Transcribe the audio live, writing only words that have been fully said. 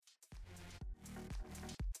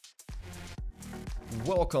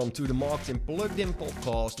welcome to the Marketing Plugged In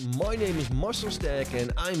podcast. My name is Marcel Sterk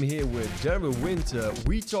and I'm here with Darren Winter.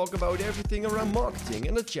 We talk about everything around marketing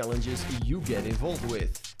and the challenges you get involved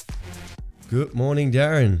with. Good morning,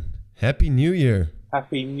 Darren. Happy New Year.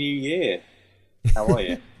 Happy New Year. How are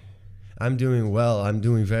you? I'm doing well. I'm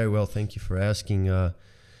doing very well. Thank you for asking.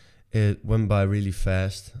 It went by really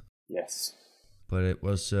fast. Yes. But it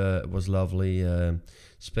was lovely.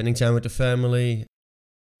 Spending time with the family.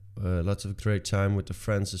 Lots of great time with the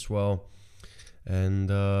friends as well.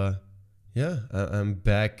 And I'm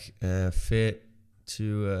back fit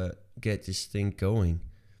to get this thing going.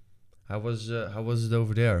 How was it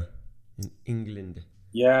over there in England?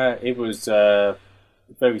 Yeah, it was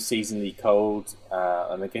very seasonally cold.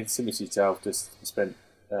 And again, similar to yourself, just spent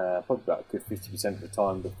probably about a good 50% of the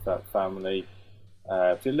time with that family.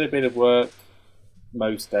 Did a little bit of work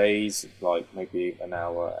most days, like maybe an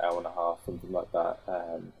hour and a half, something like that.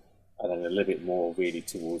 And then a little bit more really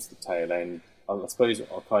towards the tail end. I suppose I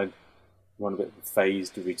kind of want a bit of a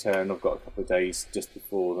phased return. I've got a couple of days just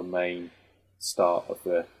before the main start of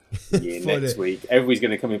the year next week. Everybody's going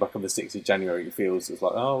to come in back on the 6th of January. It feels it's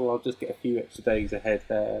like, oh, I'll just get a few extra days ahead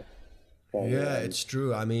there. So, it's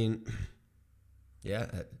true. I mean,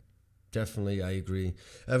 definitely, I agree.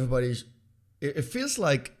 It feels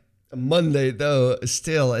like a Monday though.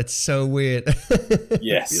 Still, it's so weird.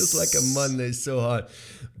 Yes, it feels like a Monday so hard,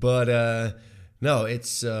 but no,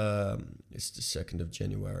 it's the 2nd of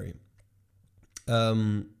January.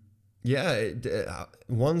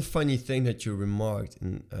 One funny thing that you remarked,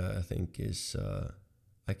 and I think is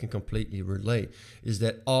I can completely relate, is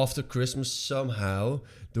that after Christmas somehow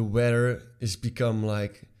the weather has become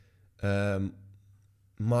like -10.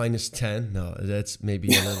 No, that's maybe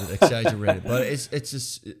a little bit exaggerated, but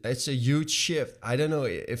it's a huge shift. I don't know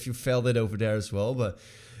if you felt it over there as well, but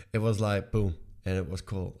it was like boom, and it was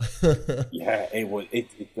cold. Yeah, it was.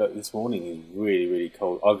 This morning is really, really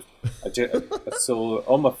cold. I saw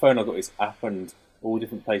on my phone. I got this app, and all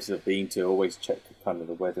different places I've been to. I always check kind of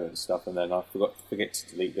the weather and stuff, and then I forget to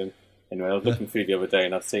delete them. Anyway, I was looking through the other day,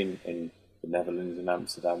 and I've seen in the Netherlands and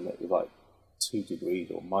Amsterdam that it was like 2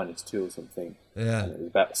 degrees or -2 or something. Yeah, and it was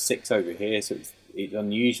about 6 over here. So it's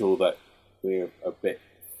unusual that we're a bit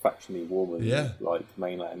fractionally warmer than like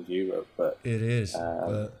mainland Europe, but it is.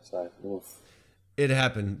 It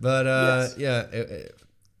happened, but yes.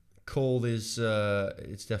 Cold is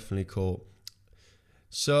it's definitely cold.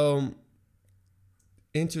 So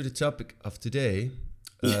into the topic of today,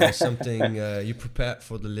 something you prepared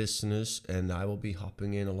for the listeners, and I will be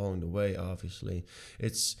hopping in along the way. Obviously,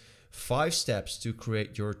 it's 5 steps to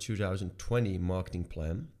create your 2020 marketing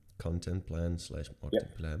plan, content plan /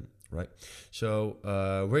 marketing plan. Right. So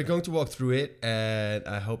we're going to walk through it, and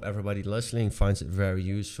I hope everybody listening finds it very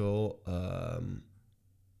useful.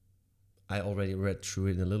 I already read through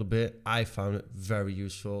it a little bit. I found it very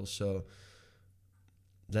useful. So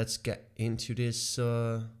let's get into this,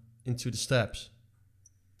 into the steps.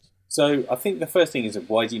 So I think the first thing is,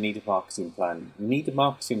 why do you need a marketing plan? You need a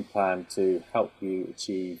marketing plan to help you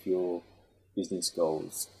achieve your business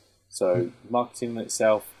goals. So marketing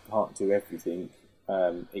itself can't do everything.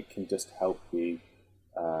 It can just help you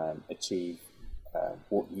achieve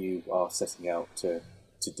what you are setting out to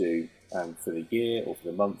do for the year or for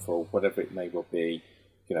the month or whatever it may well be.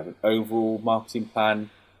 You can have an overall marketing plan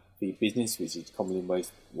for your business, which is commonly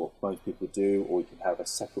what most people do, or you can have a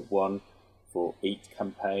separate one for each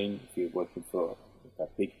campaign if you're working for a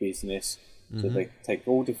big business. So they take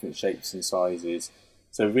all different shapes and sizes.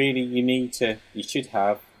 So really you should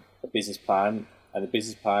have a business plan, and the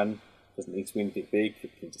business plan doesn't need to be anything big.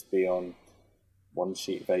 It can just be on one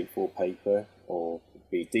sheet of A4 paper, or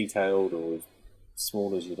be detailed or as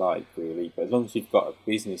small as you like, really. But as long as you've got a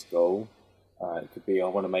business goal, it could be, I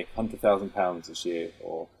want to make £100,000 this year,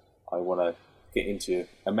 or I want to get into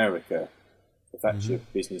America. If that's your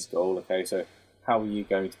business goal, okay, so how are you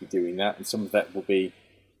going to be doing that? And some of that will be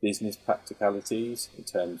business practicalities in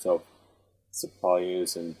terms of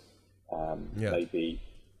suppliers and maybe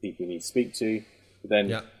people you need to speak to. But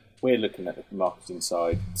then we're looking at the marketing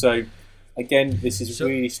side. So again, this is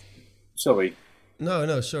really... Sorry.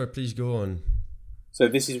 No, sorry, please go on. So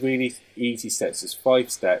this is really easy steps. There's 5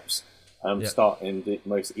 steps. Starting the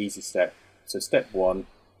most easy step. So step 1,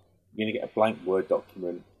 you're going to get a blank Word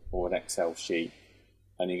document or an Excel sheet,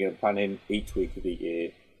 and you're going to plan in each week of the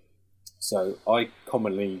year. So I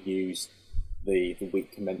commonly use the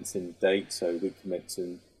week commencing date. So week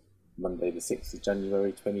commencing Monday the 6th of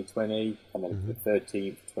January 2020, and then the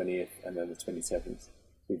 13th, 20th, and then the 27th.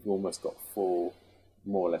 We've almost got more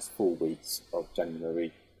or less 4 weeks of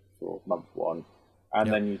January for month 1.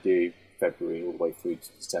 And then you do February all the way through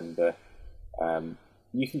to December.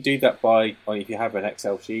 You can do that by, or if you have an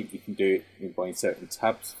Excel sheet, you can do it by inserting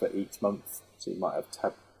tabs for each month. So you might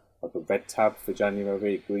have like a red tab for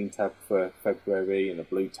January, a green tab for February, and a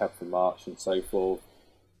blue tab for March, and so forth.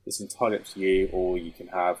 It's entirely up to you. Or you can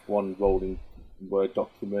have one rolling Word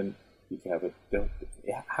document. You can have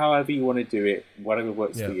however you want to do it, whatever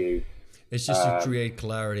works for you. It's just to create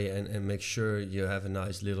clarity and make sure you have a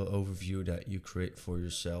nice little overview that you create for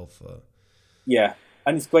yourself. Yeah,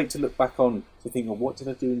 and it's great to look back on to think, of what did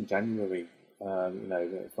I do in January?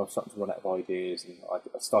 If I'm starting to run out of ideas, and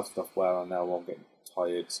I started off well, and now I'm getting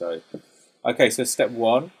tired. So, okay, so step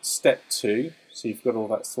 1. Step 2. So you've got all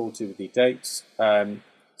that sorted with your dates.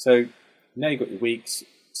 So now you've got your weeks.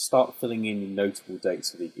 Start filling in your notable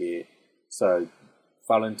dates of the year. So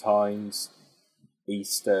Valentine's,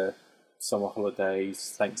 Easter, summer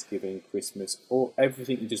holidays, Thanksgiving, Christmas, or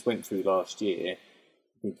everything you just went through last year,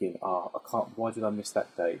 thinking, why did I miss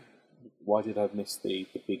that date? Why did I miss the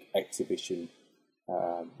big exhibition?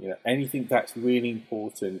 Anything that's really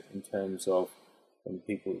important in terms of when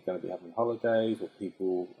people are going to be having holidays, or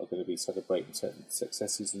people are going to be celebrating certain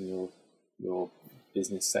successes in your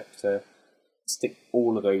business sector. Stick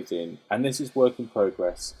all of those in. And this is work in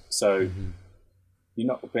progress. So you're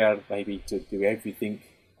not going to be able maybe to do everything,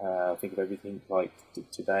 think of everything like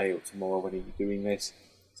today or tomorrow when you're doing this.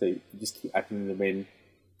 So you just keep adding them in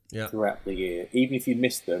throughout the year, even if you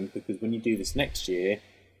miss them, because when you do this next year,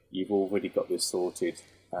 you've already got this sorted.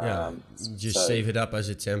 Save it up as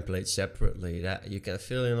a template separately that you can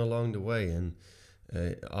fill in along the way. And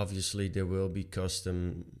obviously there will be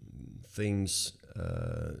custom things.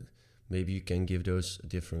 Maybe you can give those a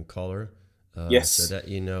different color. So that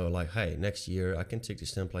like, hey, next year I can take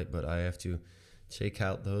this template, but I have to take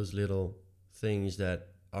out those little things that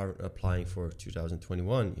aren't applying for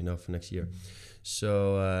 2021, for next year.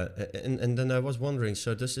 So, and then I was wondering,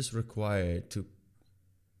 so does this require to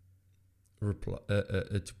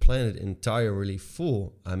plan it entirely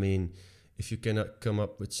full? I mean, if you cannot come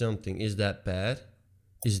up with something, is that bad?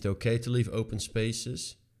 Is it okay to leave open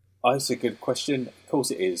spaces? That's a good question. Of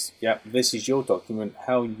course it is. Yeah, this is your document.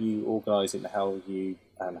 How you organise it and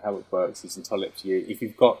how it works is entirely up to you. If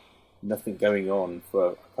you've got nothing going on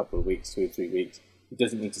for a couple of weeks, 2 or 3 weeks, it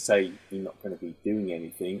doesn't mean to say you're not going to be doing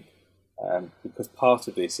anything, because part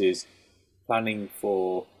of this is planning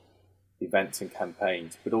for events and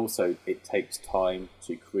campaigns, but also it takes time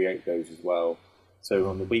to create those as well. So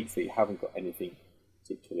on the weeks that you haven't got anything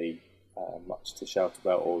particularly much to shout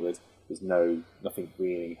about, or there's nothing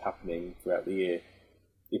really happening throughout the year,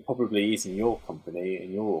 it probably is in your company,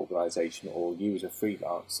 in your organisation, or you as a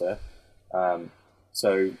freelancer.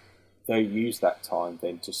 So they'll use that time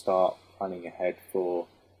then to start planning ahead for,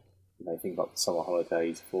 things like the summer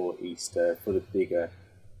holidays, for Easter, for the bigger,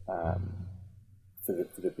 for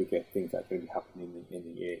the bigger things that are going to be happening in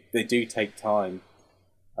the year. They do take time.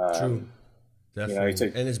 True,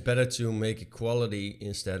 definitely, and it's better to make it quality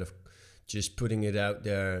instead of just putting it out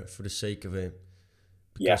there for the sake of it,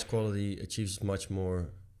 because quality achieves much more.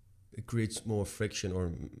 It creates more friction,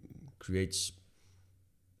 or creates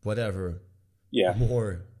whatever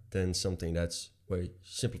more than something that's very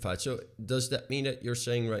simplified. So does that mean that you're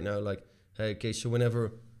saying right now, like, hey, okay, so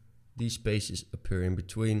whenever these spaces appear in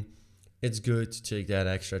between, it's good to take that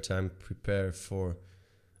extra time, prepare for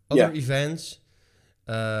other events?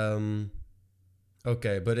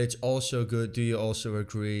 Okay, but it's also good. Do you also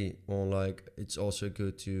agree on, like, it's also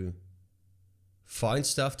good to find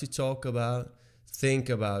stuff to talk about, think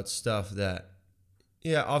about stuff that,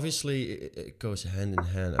 obviously it goes hand in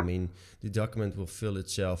hand. I mean, the document will fill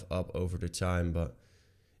itself up over the time, but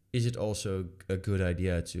is it also a good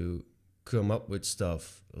idea to come up with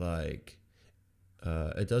stuff like,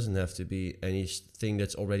 it doesn't have to be anything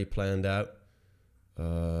that's already planned out.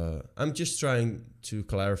 I'm just trying to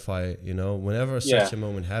clarify, whenever such a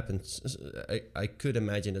moment happens, I could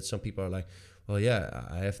imagine that some people are like, well,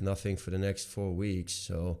 I have nothing for the next 4 weeks,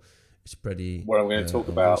 so it's pretty. What I'm going to talk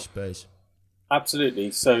about. Space.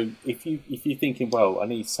 Absolutely. So if you're thinking, well, I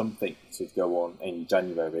need something to go on in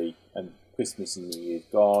January, and Christmas and New Year's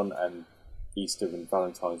gone, and Easter and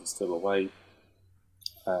Valentine's are still away,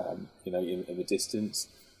 in the distance.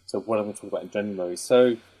 So what I'm going to talk about in January.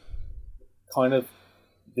 So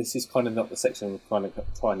this is kind of not the section I'm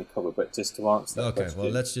trying to cover, but just to answer that question. Okay,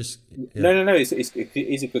 well, let's just. No. It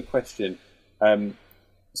is a good question.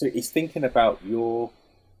 So it's thinking about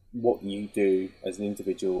what you do as an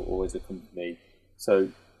individual or as a company. So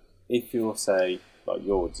if you're, say, like,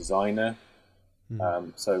 you're a designer,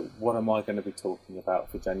 so what am I going to be talking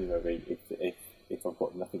about for January if I've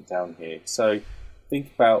got nothing down here? So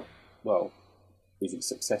think about, well, is it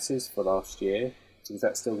successes for last year? because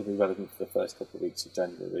that's still going to be relevant for the first couple of weeks of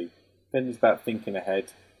January. Then it's about thinking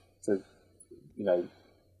ahead. So, you know,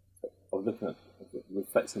 I was looking at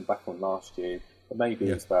reflecting back on last year, but maybe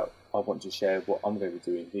it's about I want to share what I'm going to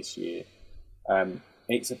be doing this year.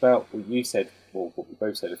 It's about what you said, or what we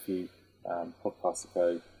both said a few podcasts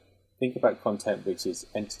ago. Think about content which is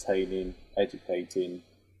entertaining, educating,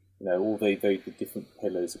 you know, all the different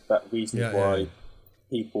pillars, about reasons why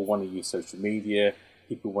people want to use social media,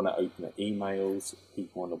 people want to open their emails,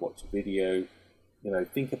 people want to watch a video. You know,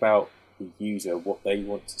 think about the user, what they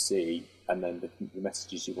want to see, and then the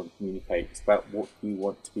messages you want to communicate. It's about what you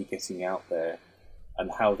want to be getting out there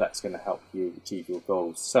and how that's going to help you achieve your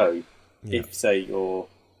goals. So if, say, your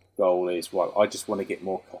goal is, well, I just want to get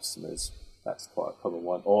more customers, that's quite a common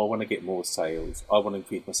one, or I want to get more sales, I want to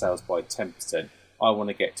increase my sales by 10%, I want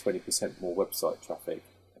to get 20% more website traffic,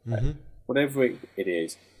 okay? Whatever it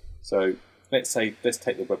is. So let's take the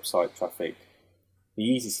website traffic. The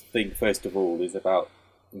easiest thing, first of all, is about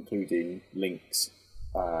including links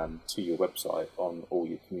to your website on all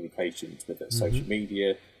your communications, whether it's social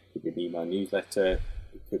media, it could be an email newsletter,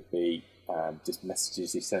 it could be just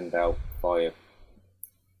messages you send out via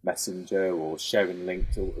Messenger or sharing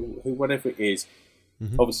links or whatever it is.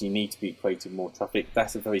 Obviously, you need to be creating more traffic.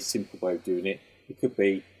 That's a very simple way of doing it. It could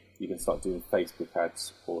be you can start doing Facebook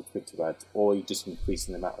ads or Twitter ads, or you're just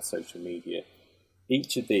increasing the amount of social media.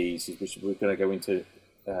 Each of these, which we're going to go into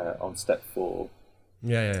on step 4,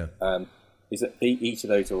 is that each of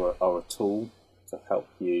those are a tool to help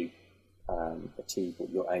you achieve what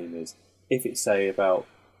your aim is. If it's, say, about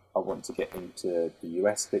I want to get into the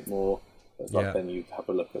US a bit more, then you have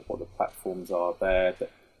a look at what the platforms are there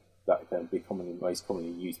that can be most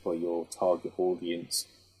commonly used by your target audience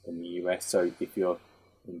in the US. So if you're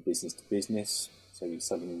in business to business, so you're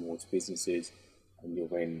selling more to businesses, and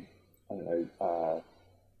you're in, I don't know,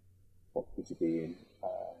 what could you be in?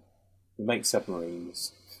 You make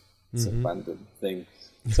submarines. It's a random thing.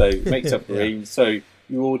 So you make submarines. So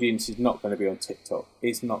your audience is not going to be on TikTok.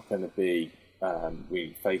 It's not going to be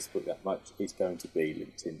really Facebook that much. It's going to be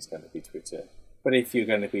LinkedIn. It's going to be Twitter. But if you're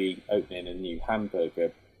going to be opening a new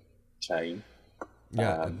hamburger chain,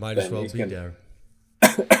 it might as well be there.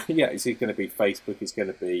 It's going to be Facebook. It's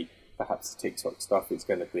going to be perhaps the TikTok stuff. It's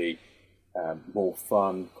going to be more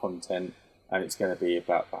fun content, and it's going to be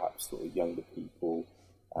about perhaps sort of younger people.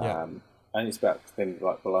 And it's about things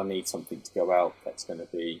like, well, I need something to go out that's going to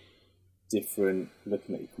be different,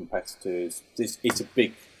 looking at your competitors. It's a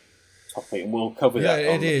big topic, and we'll cover that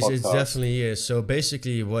on the podcast. It definitely is. So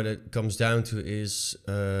basically what it comes down to is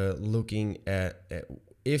looking at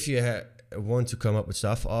if you want to come up with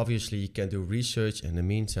stuff, obviously you can do research in the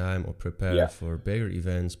meantime or prepare for bigger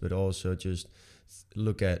events, but also just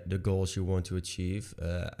look at the goals you want to achieve.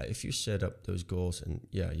 If you set up those goals, and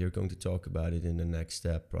you're going to talk about it in the next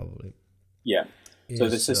step probably. So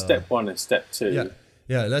this is step 1 and step 2.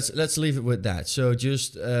 Let's leave it with that. So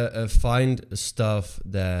just find stuff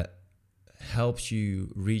that helps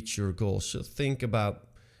you reach your goals. So think about,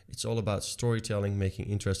 it's all about storytelling, making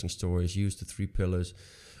interesting stories, use the 3 pillars,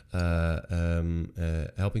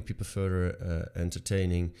 helping people further,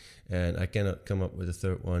 entertaining, and I cannot come up with a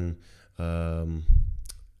third one. Oh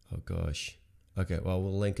gosh. Okay, well,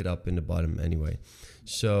 we'll link it up in the bottom anyway.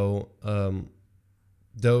 So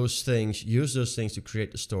use those things to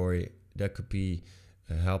create the story that could be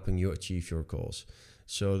helping you achieve your goals.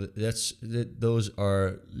 So those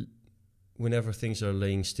are, whenever things are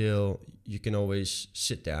laying still, you can always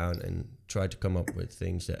sit down and try to come up with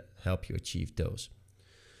things that help you achieve those.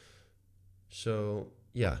 So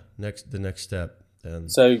the next step.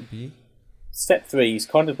 Step 3 is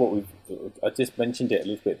kind of what I just mentioned it a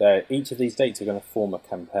little bit there. Each of these dates are going to form a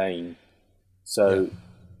campaign. So,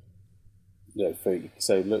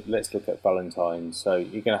 let's look at Valentine's. So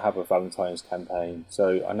you're going to have a Valentine's campaign.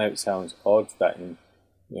 So I know it sounds odd that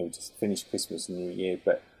just finish Christmas and New Year,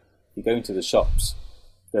 but you go into the shops,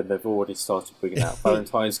 then they've already started bringing out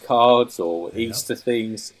Valentine's cards or Easter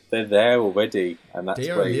things. They're there already, and that's they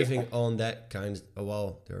are living on that kind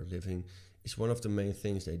of. They're living. It's one of the main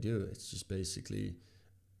things they do. It's just basically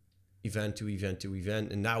event to event to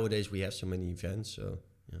event. And nowadays we have so many events. So,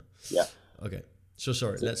 Okay. So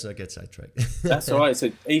sorry, let's not get sidetracked. That's all right.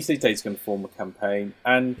 So each day is going to form a campaign.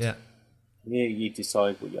 And you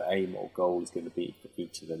decide what your aim or goal is going to be for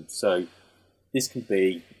each of them. So this can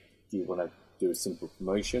be, do you want to do a simple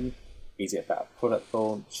promotion? Is it about a product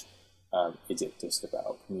launch? Is it just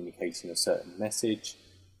about communicating a certain message?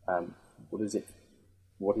 What is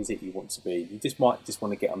it you want to be? You might just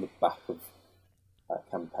want to get on the back of a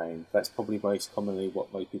campaign. That's probably most commonly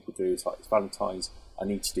what most people do. It's like, it's Valentine's, I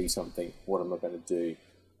need to do something. What am I going to do?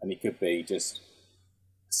 And it could be just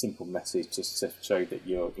simple message just to show that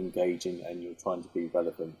you're engaging and you're trying to be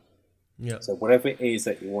relevant. Yeah. So whatever it is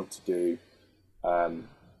that you want to do,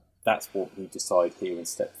 that's what we decide here in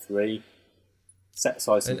step 3. Set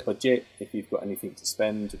aside some budget. If you've got anything to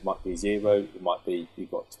spend, it might be zero. It might be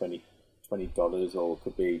you've got $20, or it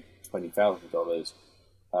could be $20,000.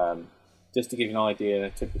 Just to give you an idea, a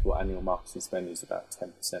typical annual marketing spend is about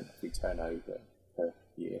 10% of your turnover per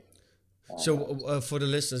year. So for the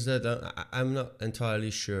listeners that I'm not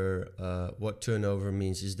entirely sure what turnover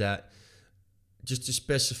means, is that just to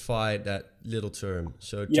specify that little term?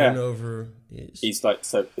 So turnover is... It's like,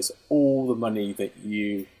 so it's all the money that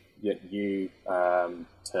you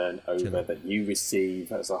turn over, that you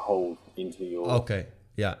receive as a whole into your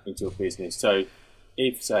into your business. So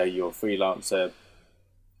if, say, you're a freelancer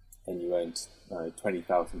and you earned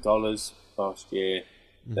 $20,000 last year,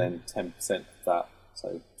 then 10% of that,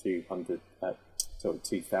 so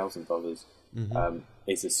 $2,000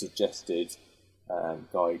 is a suggested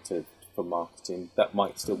guide for marketing. That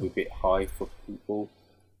might still be a bit high for people.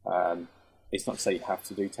 It's not to say you have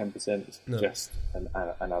to do 10%. It's just an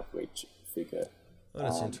average figure. Oh,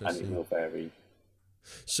 that's interesting. And it will vary.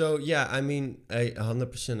 So yeah, I mean, I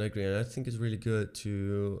 100% agree, and I think it's really good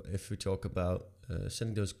to, if we talk about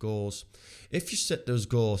setting those goals. If you set those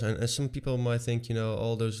goals, and some people might think,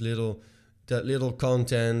 all those little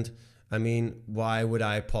content. I mean, why would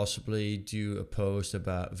I possibly do a post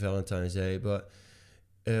about Valentine's Day? But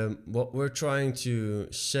what we're trying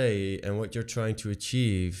to say and what you're trying to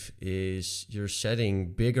achieve is you're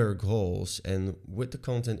setting bigger goals, and with the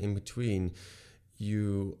content in between,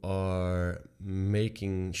 you are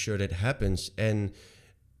making sure that happens. And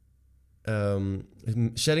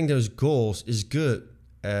setting those goals is good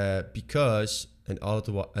because, and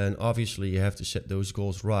obviously you have to set those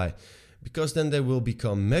goals right, because then they will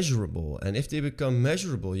become measurable. And if they become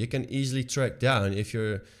measurable, you can easily track down if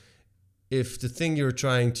the thing you're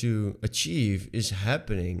trying to achieve is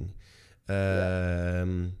happening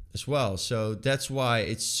as well. So that's why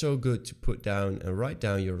it's so good to put down and write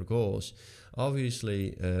down your goals.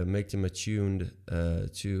 Obviously, make them attuned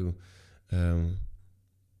to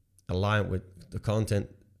align with the content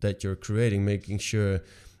that you're creating, making sure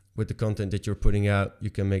with the content that you're putting out, you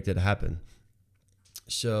can make that happen.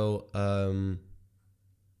 So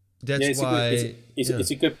that's why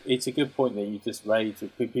it's a good point that you just raised.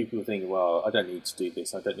 People think, well, I don't need to do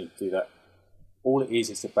this, I don't need to do that. All it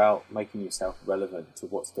is about making yourself relevant to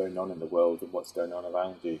what's going on in the world and what's going on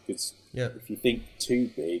around you. Because if you think too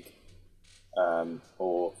big,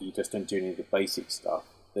 or you just don't do any of the basic stuff,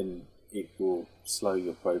 then it will slow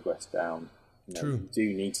your progress down. True. You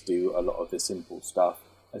do need to do a lot of the simple stuff.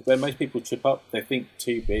 And where most people trip up, they think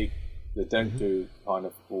too big. They don't do kind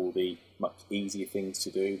of all the much easier things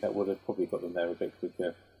to do. That would have probably got them there a bit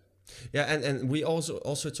quicker. Yeah, and we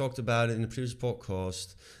also talked about it in the previous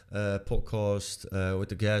podcast with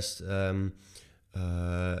the guest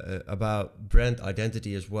about brand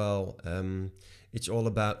identity as well. It's all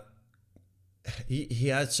about. He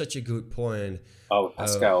had such a good point. Oh,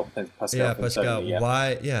 Pascal. Pascal.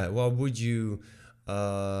 Why would you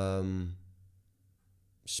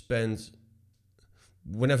spend?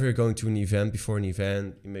 Whenever you're going to an event, before an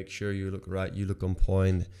event, you make sure you look right, you look on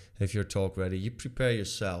point, have your talk ready, you prepare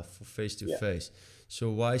yourself for face-to-face. So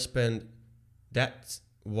why spend that?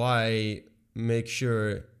 Why make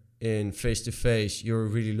sure in face-to-face you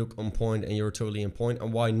really look on point and you're totally on point,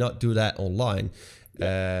 and why not do that online?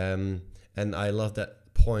 And I love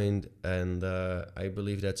that point, and I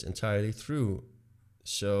believe that's entirely true.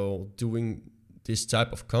 So doing this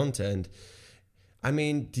type of content, I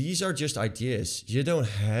mean, these are just ideas. You don't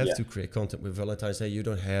have to create content with Valentine's Day. You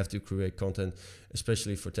don't have to create content,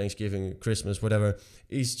 especially for Thanksgiving, Christmas, whatever.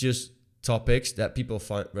 It's just topics that people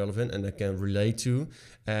find relevant and that can relate to,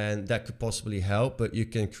 and that could possibly help, but you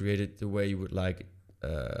can create it the way you would like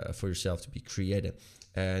for yourself to be created.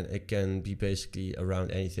 And it can be basically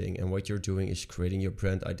around anything. And what you're doing is creating your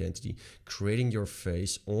brand identity, creating your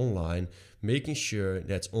face online, making sure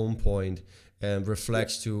that's on point and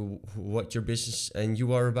reflects to what your business and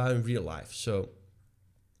you are about in real life. So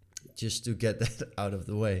just to get that out of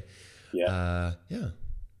the way.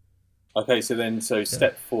 Okay, so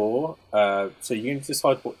step 4. So you're going to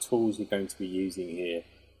decide what tools you're going to be using here.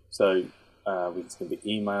 So it's going to be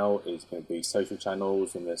email, it's going to be social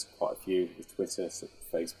channels, and there's quite a few. There's Twitter,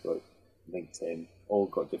 Facebook, LinkedIn, all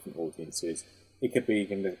got different audiences. It could be you're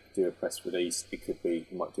going to do a press release. It could be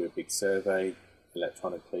you might do a big survey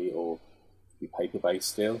electronically, or be paper-based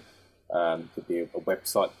still. Could be a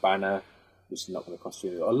website banner, which is not going to cost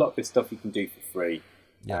you a lot of this stuff you can do for free.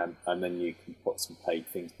 And then you can put some paid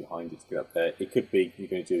things behind it to get up there. It could be you're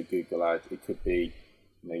going to do a Google ad. It could be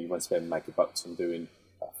you want to spend mega bucks on doing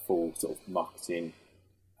a full sort of marketing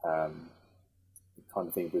kind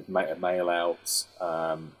of thing with mail outs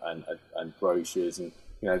and brochures, and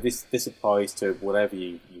this applies to whatever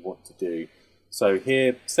you want to do. So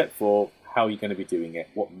here, step 4, how are you going to be doing it?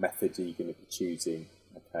 What method are you going to be choosing?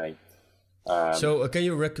 Okay. So can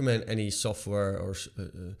you recommend any software or?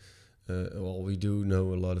 Well, we do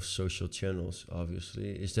know a lot of social channels, obviously.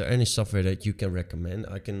 Is there any software that you can recommend?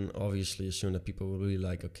 I can obviously assume that people will really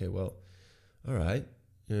like, okay, well, all right,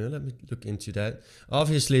 let me look into that.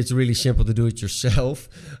 Obviously, it's really simple to do it yourself.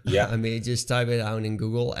 Yeah. I mean, just type it out in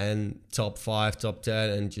Google and top 5, top 10,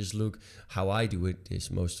 and just look how I do it.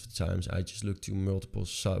 Is most of the times I just look to multiple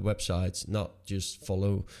websites, not just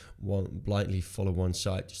blindly follow one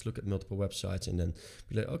site. Just look at multiple websites and then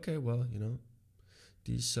be like, okay, well,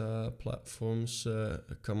 these platforms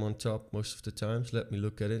come on top most of the times. Let me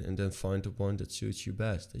look at it and then find the one that suits you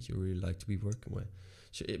best, that you really like to be working with.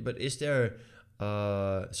 So, but is there?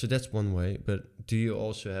 So that's one way. But do you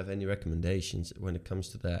also have any recommendations when it comes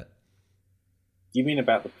to that? You mean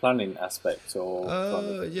about the planning aspect,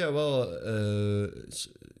 or? Yeah. Well,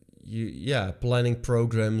 planning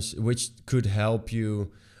programs which could help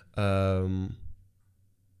you.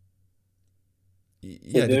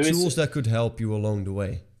 The tools that could help you along the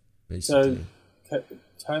way, basically. So, in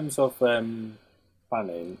terms of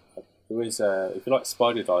planning, there is if you like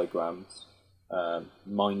spider diagrams,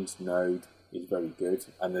 MindNode is very good,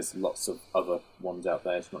 and there's lots of other ones out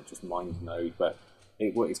there. It's not just MindNode, but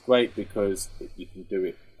it's great because you can do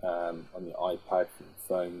it on your iPad, and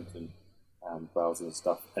phones, and browser and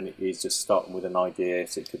stuff. And it is just starting with an idea.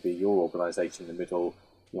 So it could be your organisation in the middle.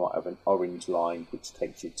 You might have an orange line which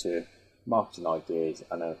takes you to marketing ideas,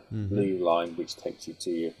 and a blue line which takes you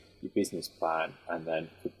to your business plan, and then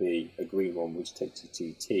it could be a green one which takes you to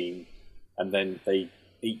your team, and then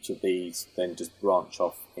each of these then just branch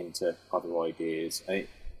off into other ideas, and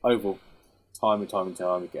over time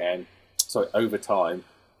again,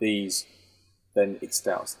 these then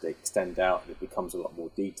extend out, and it becomes a lot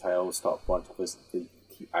more detailed, start branch off as they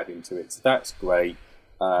keep adding to it. So that's great,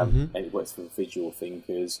 and it works for visual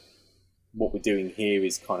thinkers. What we're doing here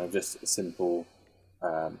is kind of just a simple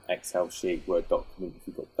Excel sheet, Word document. If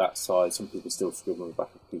you've got that size, some people still scribble on the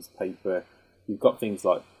back of a piece of paper. You've got things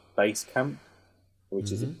like Basecamp,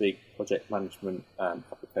 which is a big project management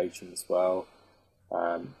application as well.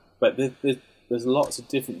 But there's lots of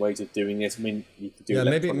different ways of doing this. I mean, you could do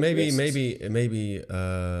maybe I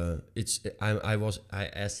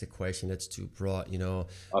asked the question that's too broad. Okay.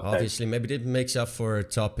 Obviously, maybe it makes up for a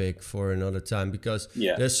topic for another time, because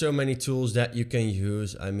there's so many tools that you can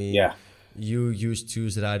use. I mean, you use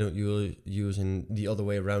tools that I don't use, and the other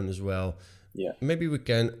way around as well. Yeah. Maybe we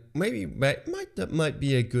can. That might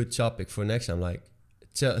be a good topic for next time. Like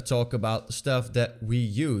to talk about the stuff that we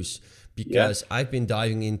use. Because I've been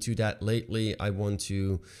diving into that lately. I want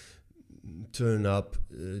to turn up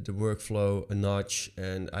the workflow a notch,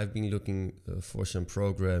 and I've been looking for some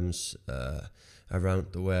programs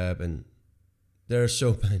around the web, and there are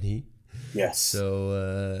so many. Yes. So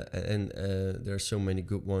there are so many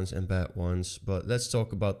good ones and bad ones. But let's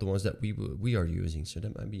talk about the ones that we are using. So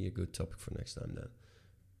that might be a good topic for next time then.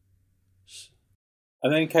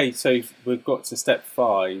 And then, okay, so we've got to step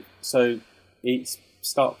 5. So it's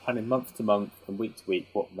start planning month to month and week to week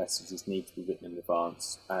what messages need to be written in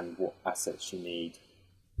advance and what assets you need.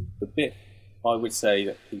 The bit I would say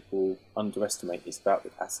that people underestimate is about the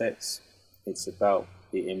assets. It's about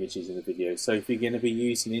the images and the videos. So if you're going to be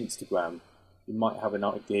using Instagram, you might have an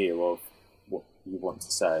idea of what you want to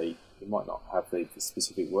say. You might not have the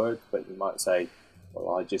specific word, but you might say,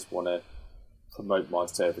 well, I just want to promote my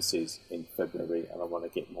services in February and I want to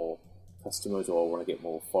get more customers, or I want to get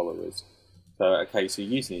more followers. So, okay, so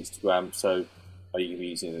you're using Instagram, so are you going to be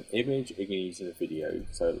using an image, or are you going to be using a video?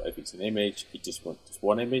 So if it's an image, you just want just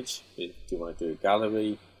one image. Do you want to do a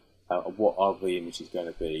gallery? What are the images going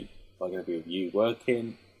to be? Are they going to be of you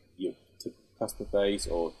working, your customer base,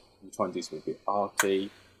 or you trying to do something a bit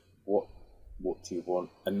arty? What do you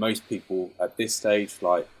want? And most people at this stage,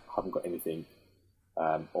 haven't got anything,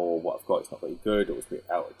 or what I've got is not very good, or it's a bit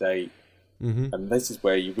out of date. And this is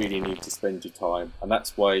where you really need to spend your time. And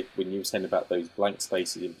that's why when you were saying about those blank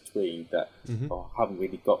spaces in between that I haven't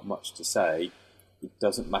really got much to say, it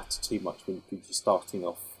doesn't matter too much when you're starting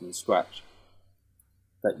off from scratch,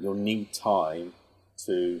 that you'll need time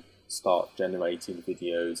to start generating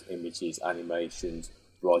videos, images, animations,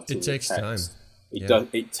 writing It takes text. time.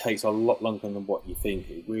 It takes a lot longer than what you think.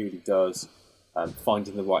 It really does.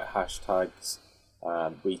 Finding the right hashtags,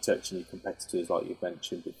 researching your competitors like you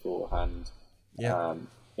mentioned beforehand.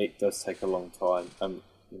 It does take a long time.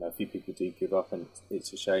 a few people do give up, and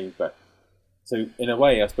it's a shame. But so in a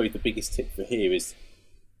way, I suppose the biggest tip for here is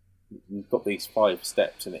you've got these 5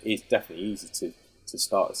 steps, and it is definitely easy to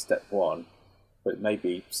start at step 1, but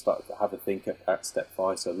maybe start to have a think at step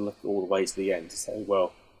 5. So look all the way to the end to say,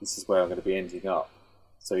 well, this is where I'm going to be ending up.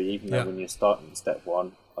 So even though when you're starting at step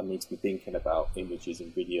 1, I need to be thinking about images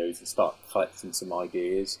and videos and start collecting some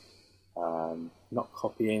ideas, not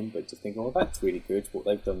copying, but just thinking, well, that's really good. What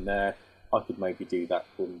they've done there, I could maybe do that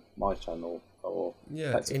for my channel, or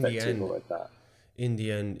that's effective, or like that. In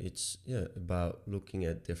the end, it's about looking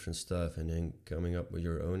at different stuff and then coming up with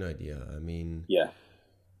your own idea. I mean,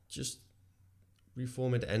 just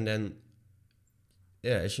reform it, and then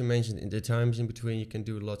as you mentioned, in the times in between, you can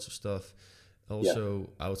do lots of stuff. Also,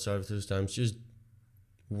 outside of those times, just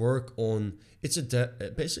work on. It's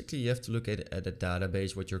basically you have to look at a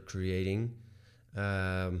database what you're creating.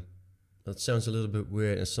 That sounds a little bit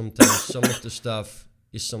weird, and sometimes some of the stuff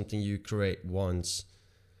is something you create once,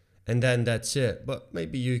 and then that's it. But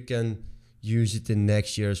maybe you can use it in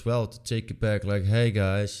next year as well to take it back. Like, hey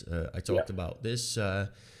guys, I talked about this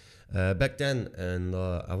back then, and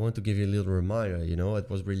I want to give you a little reminder. It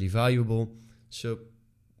was really valuable. So,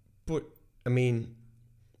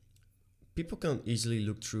 people can easily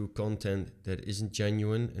look through content that isn't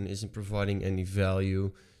genuine and isn't providing any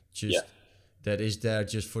value. That is there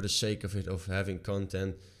just for the sake of it, of having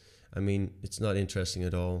content. It's not interesting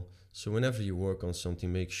at all. So whenever you work on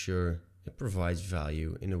something, make sure it provides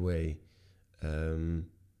value in a way. And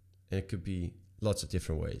it could be lots of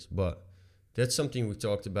different ways. But that's something we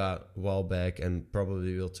talked about a while back, and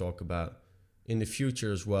probably we'll talk about in the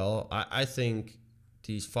future as well. I think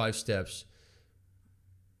these 5 steps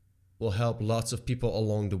will help lots of people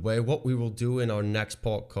along the way. What we will do in our next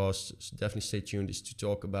podcast, so definitely stay tuned, is to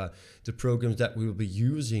talk about the programs that we will be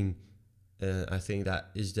using. I think that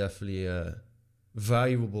is definitely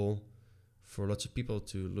valuable for lots of people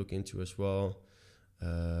to look into as well.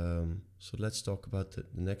 So let's talk about the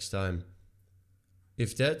next time.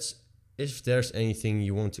 If there's anything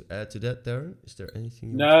you want to add to that, Darren, is there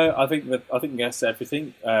anything? I think that's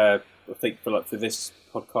everything. I think for this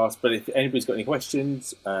podcast. But if anybody's got any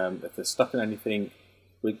questions, if they're stuck on anything,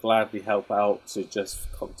 we'd gladly help out. So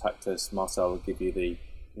just contact us. Marcel will give you the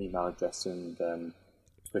email address and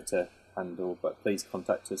Twitter handle. But please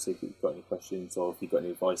contact us if you've got any questions, or if you've got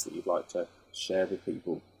any advice that you'd like to share with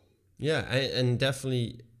people. Yeah, and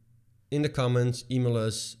definitely in the comments, email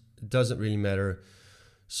us. It doesn't really matter.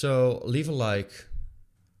 So leave a like.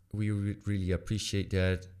 We would really appreciate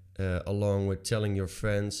that, along with telling your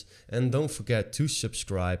friends. And don't forget to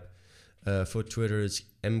subscribe. For Twitter, it's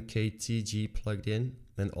MKTG Plugged In.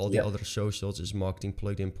 And all the other socials is Marketing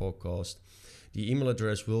Plugged In Podcast. The email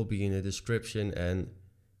address will be in the description. And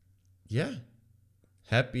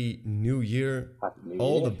Happy New Year.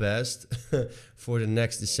 All the best for the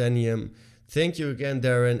next decennium. Thank you again,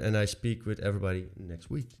 Darren. And I speak with everybody next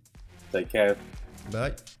week. Take care.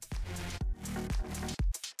 Bye.